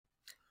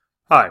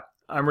Hi,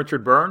 I'm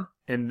Richard Byrne.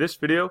 In this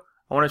video,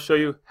 I want to show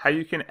you how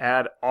you can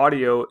add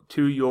audio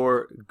to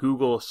your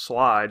Google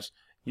Slides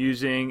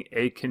using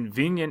a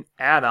convenient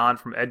add-on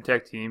from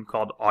EdTech team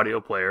called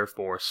AudioPlayer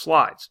for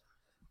Slides.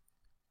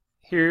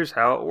 Here's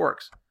how it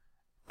works.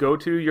 Go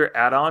to your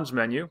add-ons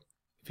menu.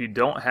 If you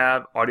don't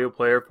have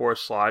AudioPlayer for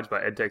Slides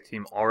by EdTech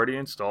team already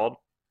installed,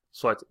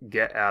 select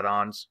Get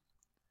Add-ons,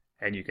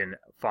 and you can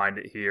find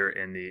it here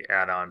in the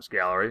add-ons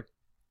gallery.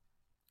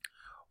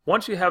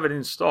 Once you have it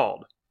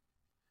installed,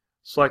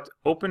 select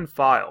Open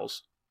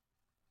Files,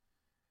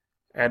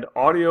 and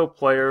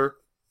AudioPlayer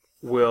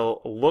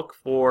will look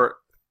for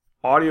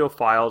audio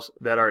files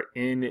that are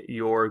in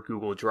your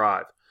Google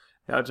Drive.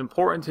 Now, it's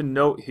important to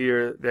note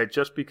here that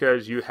just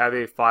because you have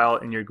a file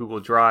in your Google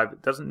Drive,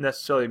 it doesn't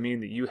necessarily mean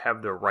that you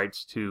have the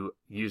rights to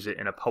use it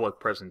in a public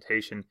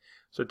presentation.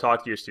 So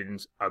talk to your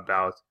students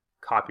about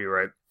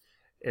copyright.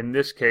 In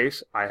this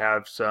case, I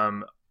have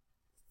some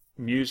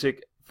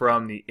music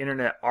from the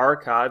Internet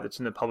Archive that's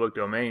in the public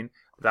domain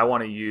that I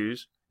want to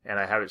use, and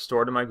I have it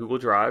stored in my Google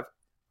Drive.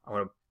 I'm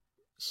going to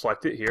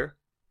select it here.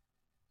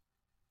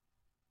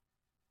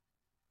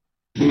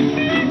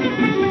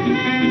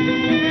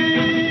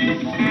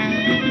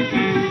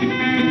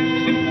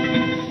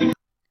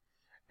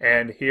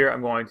 And here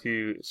I'm going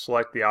to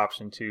select the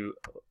option to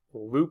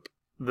loop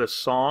the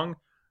song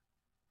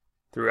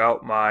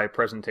throughout my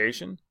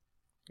presentation.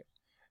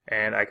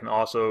 And I can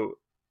also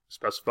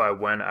specify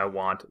when I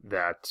want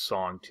that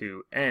song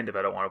to end if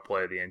I don't want to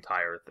play the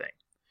entire thing.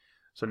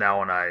 So now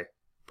when I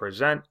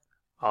present,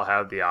 I'll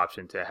have the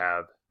option to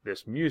have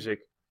this music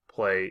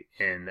play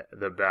in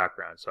the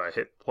background. So I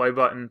hit play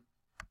button.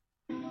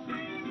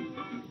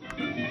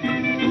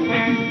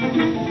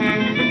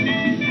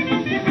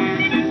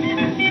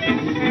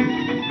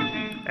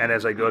 And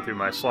as I go through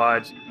my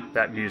slides,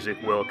 that music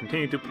will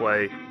continue to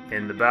play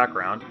in the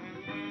background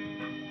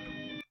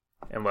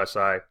unless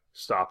I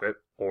stop it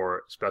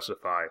or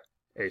specify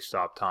a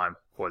stop time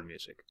for the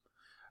music.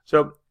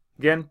 So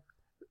again,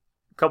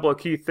 a couple of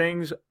key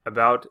things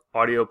about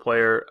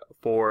AudioPlayer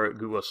for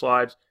Google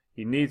Slides.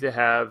 You need to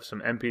have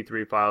some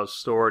MP3 files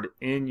stored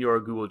in your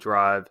Google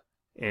Drive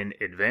in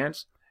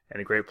advance,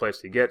 and a great place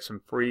to get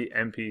some free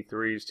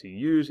MP3s to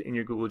use in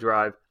your Google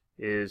Drive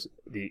is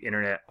the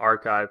Internet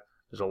Archive.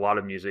 There's a lot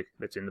of music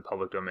that's in the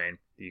public domain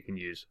that you can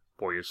use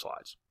for your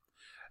slides.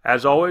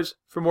 As always,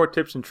 for more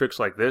tips and tricks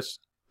like this,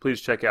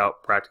 please check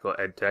out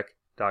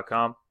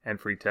practicaledtech.com and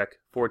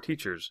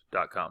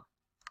freetech4teachers.com.